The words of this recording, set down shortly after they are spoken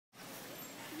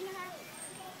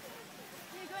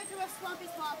to a swampy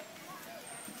swamp.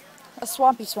 A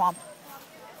swampy swamp.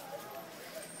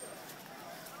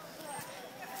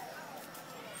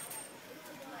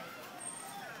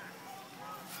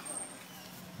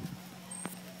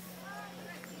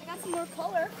 I got some more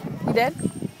color. You did?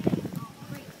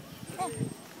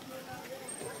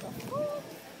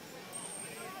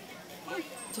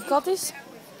 Difficulties?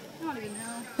 I don't even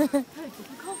know.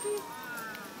 Difficulty?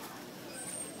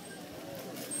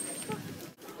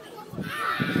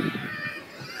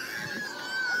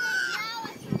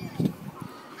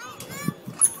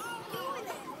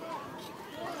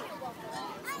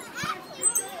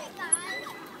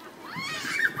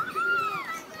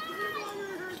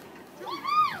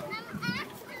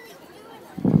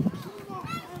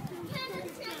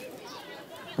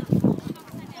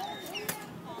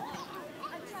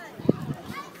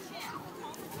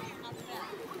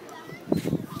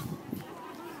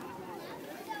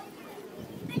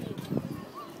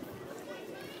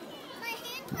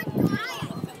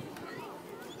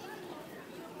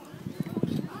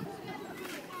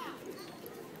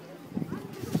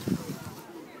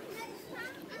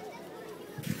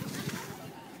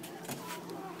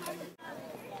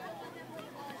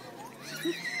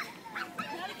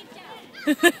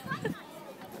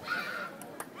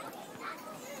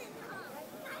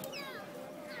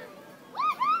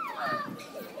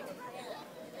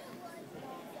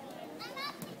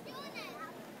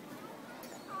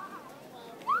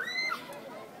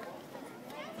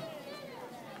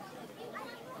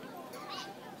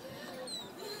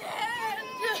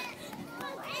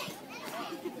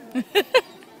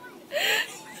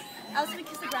 I was gonna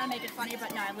kiss the ground and make it funnier,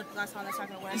 but no, I lip gloss on. That's not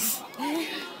gonna work.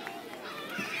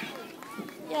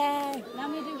 Yay. Now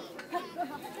I'm gonna do.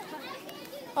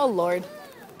 Oh, Lord.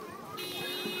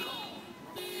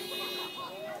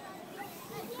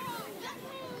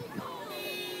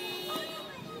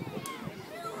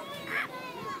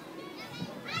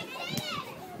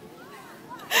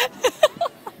 I'm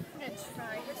gonna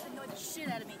try. This annoyed the shit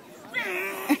out of me.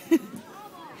 I'm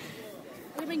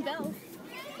gonna ring bells.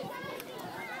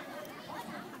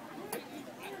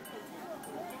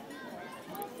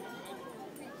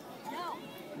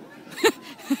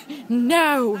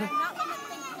 No. I'm not letting that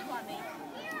thing poop on me.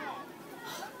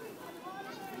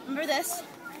 Remember this?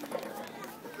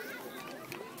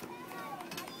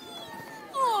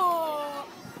 Oh.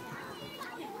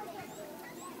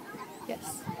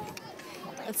 Yes.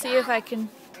 Let's see if I can.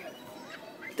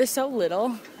 They're so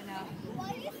little. I know.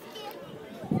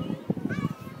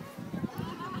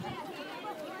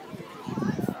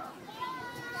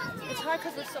 It's hard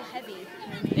because they're so heavy. You know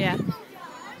what I mean? Yeah.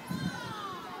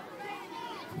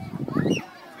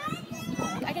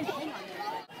 I can hang on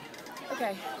it.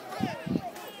 Okay.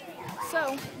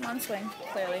 So, I'm on swing,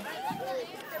 clearly.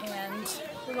 And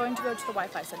we're going to go to the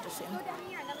Wi-Fi center soon.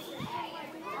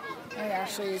 And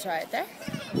Ashley is right there.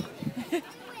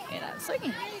 And I'm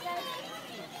swinging.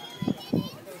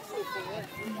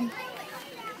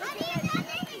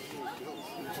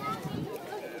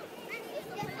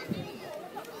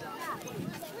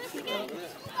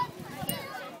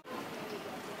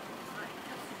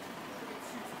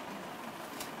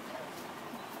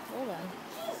 Hold on.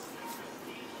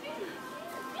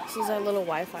 This is our little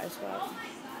Wi-Fi spot.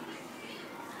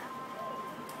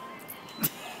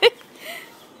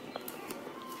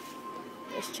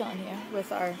 Just chilling here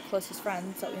with our closest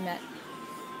friends that we met.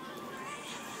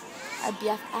 Our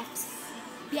BFFs.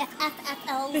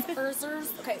 BFFFLs,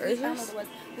 Urzers. Okay, I don't know what it was.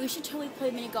 We should totally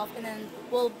play mini golf and then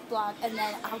we'll vlog and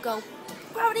then I'll go,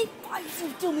 Gravity, why did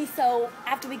you do me so?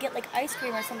 After we get like ice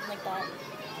cream or something like that.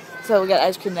 So we got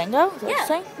ice cream then go? Is that what you're Yeah,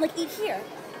 saying? like eat here.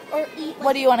 Or eat like,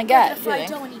 What do you want to like get? a Do you fried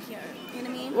think? dough and eat here. You know what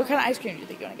I mean? What kind of ice cream do you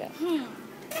think you want to get?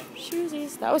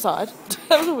 Shoesies. That was odd.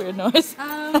 That was a weird noise.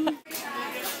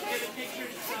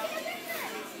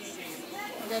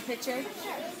 The picture?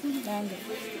 No, I'm good.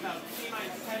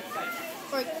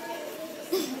 Or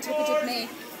take a picture of me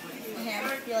and him.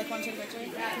 You like want to take a picture?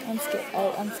 I'm scared.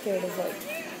 I'm scared of like.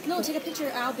 No, take a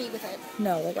picture. I'll be with it.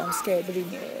 No, like I'm scared to be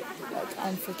near it. Like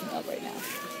I'm freaking out right now.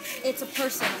 It's a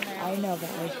person in there. I know, but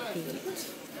I hate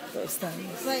those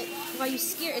things. But why are you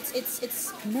scared?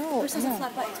 It's. No, Person's no. a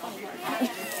flat butt. It's funny.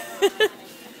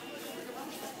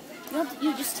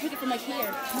 You just take it from like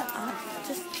here.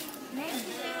 Just No.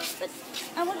 But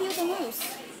I want to be with a moose.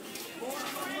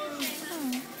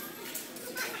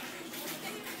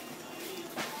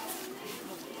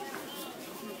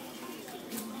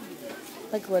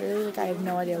 like literally, like I have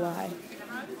no idea why.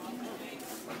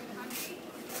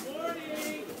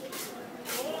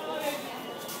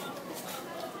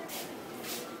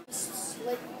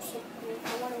 Like,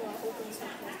 I want to open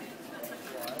something.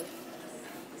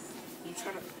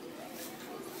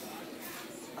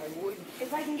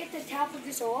 If I can get the top of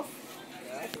this off,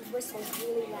 I can whistle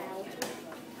really loud.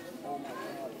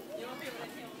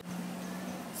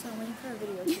 So I'm waiting for a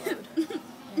video to load.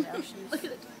 And now she's... Look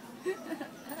at it.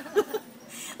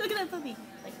 Look at that puppy.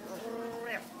 Like,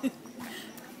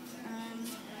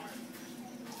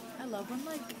 I love when,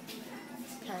 like,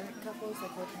 parent couples,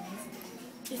 like, hold hands.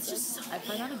 it's just so I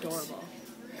find that adorable.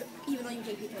 Even though you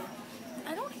hate people.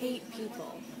 I don't hate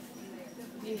people.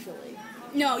 Usually.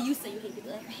 No, you say you hate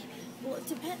people. Well, it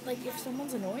depends. Like, if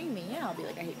someone's annoying me, yeah, I'll be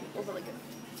like, I hate people. But, like, if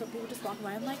some people just walk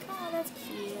by, I'm like, oh, that's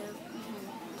cute.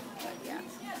 But, yeah.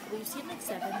 We've seen, like,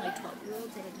 7, like,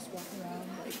 12-year-olds that are just walking around,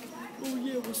 like, oh,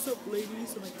 yeah, what's up,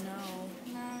 ladies? I'm like, no,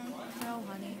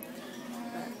 honey.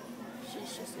 But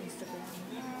she's just Instagram.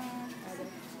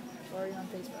 Or are you on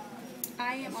Facebook?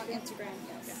 I am on Instagram,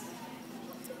 yes.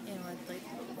 You know, it's like,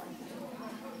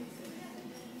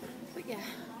 but yeah,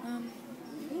 and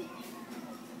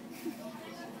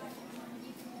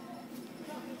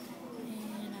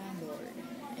I'm bored.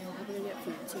 And we're probably gonna get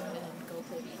food soon and then go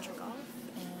play miniature golf.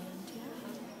 And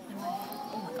yeah, and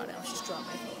oh my god, I almost just dropped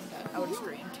my phone. I would have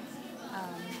screamed.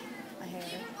 My hair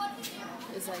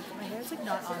is like,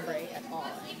 not ombre at all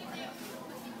anymore.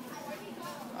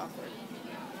 Awkward.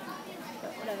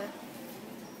 But whatever.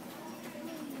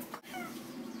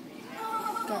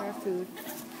 Got our food.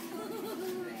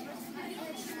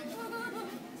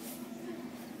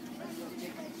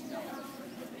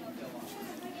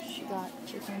 She got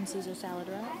chicken Caesar salad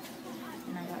wrap,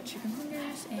 and I got chicken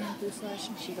fingers and blue slush,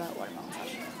 and she got watermelon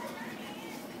slush.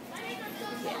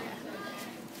 Yeah.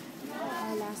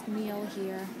 Our last meal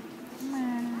here.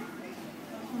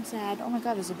 I'm sad. Oh my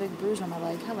god, there's a big bruise on my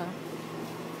leg. Hello.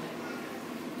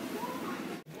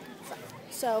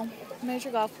 So,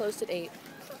 miniature golf closed at 8.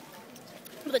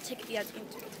 For the ticket, yeah,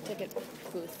 Ticket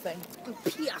booth thing.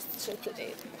 yes. Closed at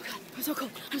 8. Oh my god, I'm so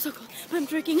cold. I'm so cold. But I'm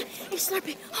drinking a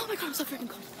Slurpee. Oh my god, I'm so freaking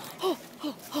cold.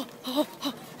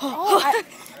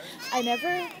 I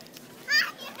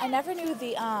never knew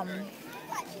the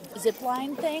zip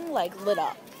line thing like lit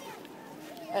up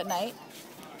at night.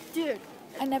 Dude,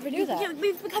 I never knew that.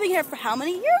 we've been coming here for how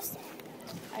many years?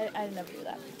 I never knew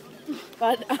that.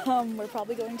 But we're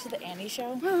probably going to the Annie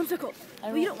show. Oh, I'm so cold.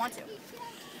 Well, you don't want to.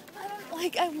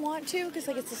 I want to because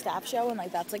like it's a staff show and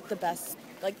like that's like the best.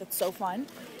 Like that's so fun.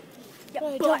 Yeah,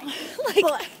 but I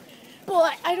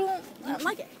but I don't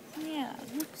like it. Yeah.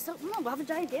 So we'll have a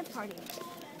giant dance party.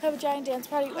 Have a giant dance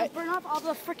party. Burn off all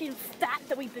the freaking fat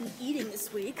that we've been eating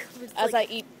this week. As I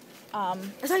eat.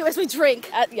 As we drink.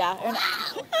 Yeah. And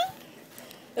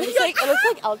it looks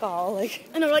like alcohol. Like.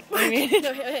 And I'm like. I mean,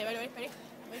 ready?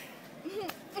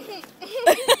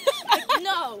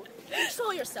 No,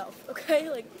 control yourself, okay?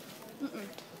 Like,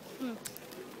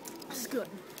 This is good.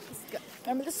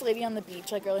 Remember this lady on the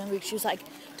beach, like earlier in the week? She was like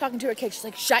talking to her kid. She's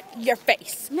like, "Shut your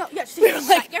face." No, yeah, she's like,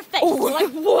 "Shut your face." Oh, we're like,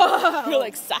 whoa. You're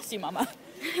like sassy mama.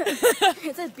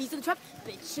 It says beast in the trap,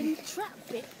 bitch in the trap,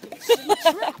 bitch in the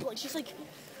trap. Like she's like,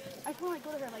 I just want to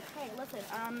go to her like, hey,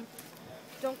 listen,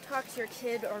 don't talk to your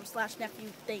kid or / nephew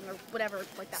thing or whatever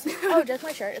like that. Oh, just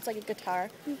my shirt. It's like a guitar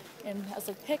and has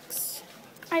like pics.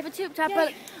 I have a tube top,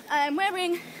 but I'm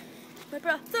wearing my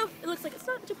bra, so it looks like it's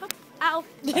not a tube top. Ow.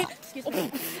 Excuse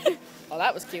me. Oh,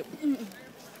 that was cute.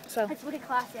 So Let's look at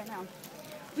class right now.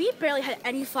 We barely had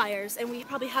any fires, and we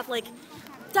probably have like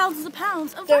thousands of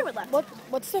pounds of firewood left.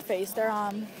 What's their face? They're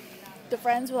the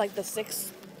friends with like the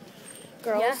 6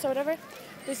 girls or whatever.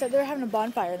 They said they were having a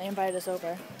bonfire and they invited us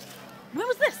over. When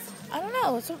was this? I don't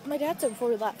know. That's what my dad said before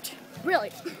we left.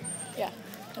 Really? Yeah.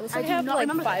 It looks I like do I have not like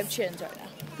remember 5 this. chins right now.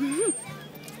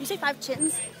 You say 5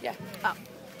 chins? Yeah. Oh.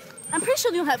 I'm pretty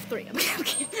sure you don't have 3. I'm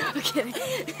kidding.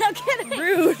 I'm kidding.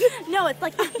 Rude. No, it's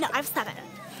like, no, I have 7.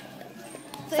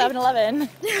 7-Eleven.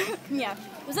 Yeah.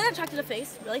 Was that attracted to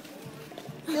face? Really?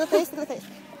 Look at the face, look at the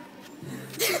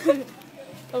face.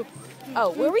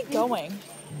 Oh, where are we going?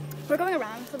 We're going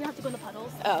around, so we don't have to go in the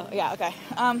puddles. Oh, yeah, okay.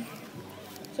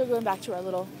 So we're going back to our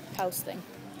little house thing.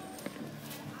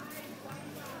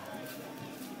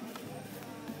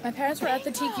 My parents were at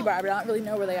the Tiki Bar, but I don't really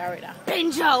know where they are right now.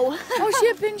 Binjo! Oh, is she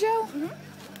at Bingo? Mm-hmm.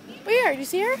 Where? Do you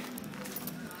see her?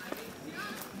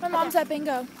 My mom's at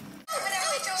Bingo.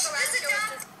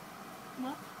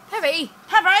 What? Harry!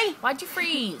 Harry! Why'd you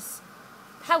freeze?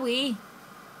 Howie!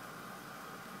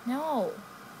 No.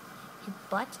 You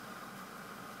butt.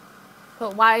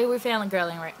 But why are we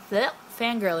fangirling right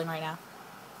now?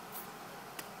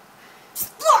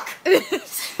 Look!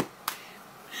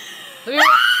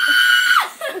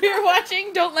 We were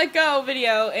watching Don't Let Go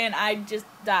video and I just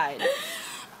died.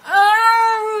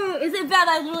 Oh! Is it bad?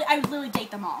 I would literally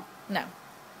date them all. No.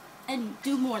 And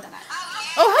do more than that.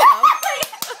 Oh, hello.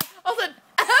 Also,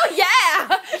 oh yeah!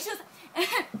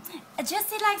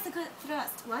 Jesse likes a good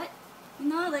thrust. What? You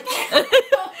know, like.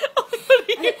 What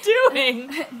are you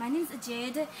doing? My name's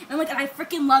Jade, and like I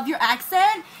freaking love your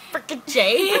accent. Frickin'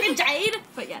 Jade. Freaking Jade.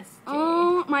 But yes. Jade.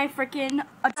 Oh my freaking.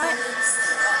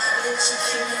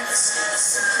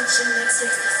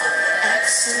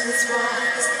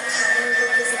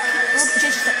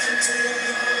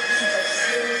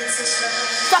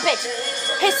 Stop it!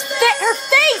 Her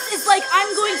face is like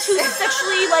I'm going to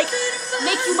sexually like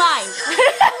make you mine.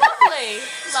 Lovely.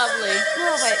 Lovely.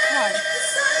 No, wait, come on.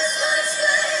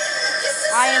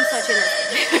 I am such a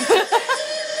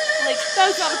Like, that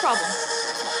was not a problem.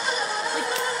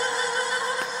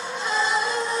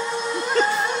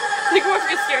 Like more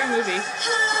like a scary movie.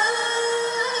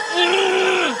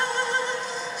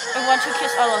 I want to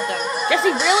kiss all of them.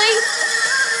 Jesse, really?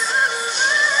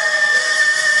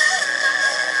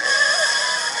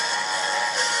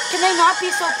 Can they not be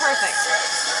so perfect?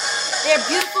 They are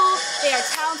beautiful, they are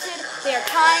talented, they are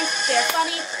kind, they are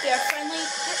funny, they are friendly,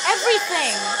 they're everything.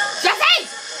 Jesse!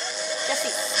 Jesse,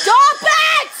 stop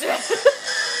it!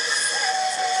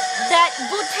 That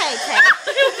butete.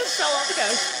 Just fell off the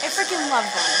couch. I freaking love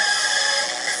them.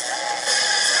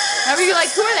 Whenever you're like,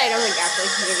 who are they? And I was like, actually,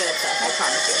 you're good at stuff, I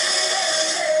promise you.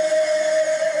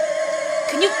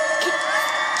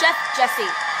 Jesse.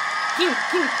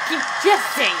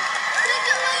 Jesse!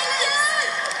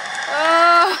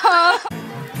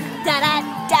 Da da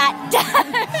da da.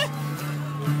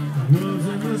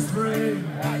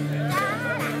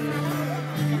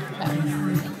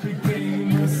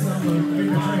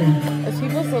 Those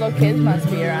people's little kids must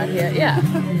be around here. Yeah.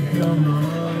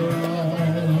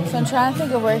 So I'm trying to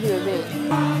think of where he would be.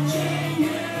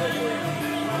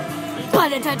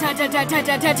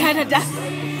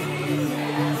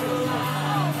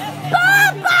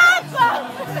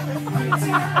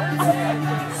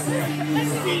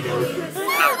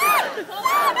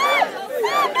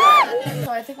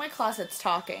 So I think my closet's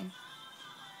talking.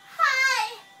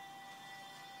 Hi.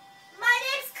 My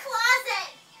name's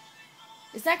Closet.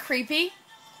 Is that creepy?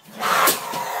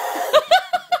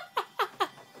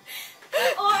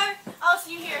 Or I'll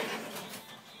see you here.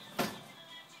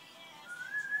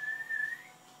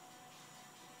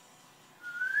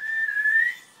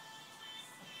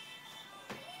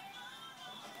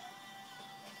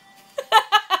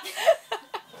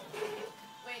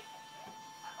 Wait.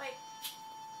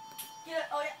 Get it.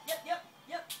 Oh yeah. Yep.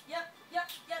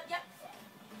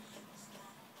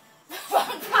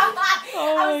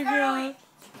 Oh my god.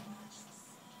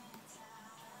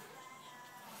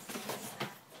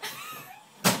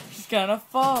 He's gonna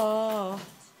fall.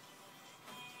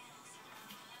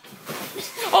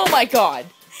 Oh my god.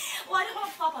 Well, I don't want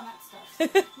to flop on that stuff.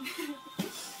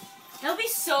 That would be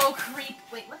so creepy.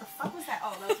 Wait, what the fuck was that?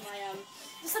 Oh, that was my,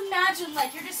 just imagine,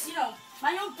 like, you're just,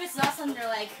 my own business, and they're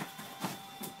like,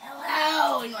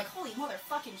 hello, and you're like, holy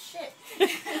motherfucking shit.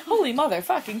 Holy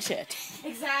motherfucking shit.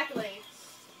 Exactly.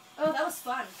 Oh, that was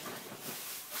fun.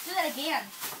 Do that again.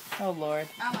 Oh lord.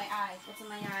 Oh, my eye. What's in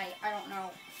my eye? I don't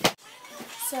know.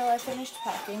 So I finished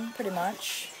packing, pretty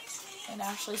much. And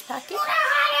Ashley's packing. You're the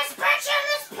hottest bitch in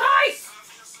this place!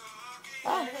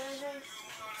 Oh.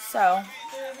 So,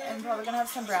 I'm probably gonna have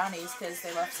some brownies because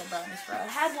they left some brownies for I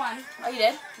us. had one. Oh, you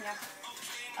did? Yeah.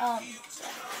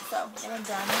 So, getting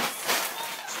brownies.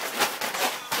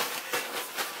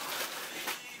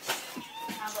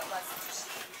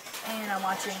 And I'm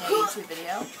watching a YouTube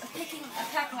video. I'm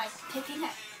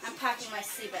packing my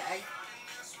sea bag.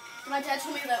 My dad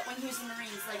told me that when he was in the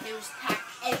Marines, like, they would just pack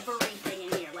everything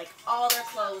in here. Like, all their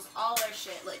clothes, all their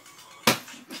shit. Like,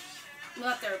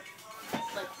 not their,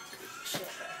 like, shit.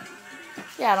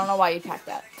 Yeah, I don't know why you'd pack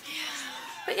that.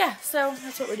 But yeah, so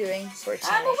that's what we're doing for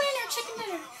tonight. I'm a winner, chicken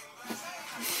dinner.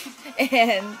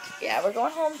 And yeah, we're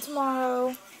going home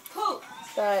tomorrow. Who?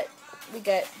 But we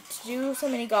get to do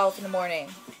some mini golf in the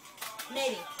morning.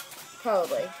 Maybe.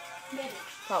 Probably. Maybe.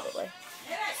 Probably.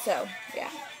 Maybe. So, yeah.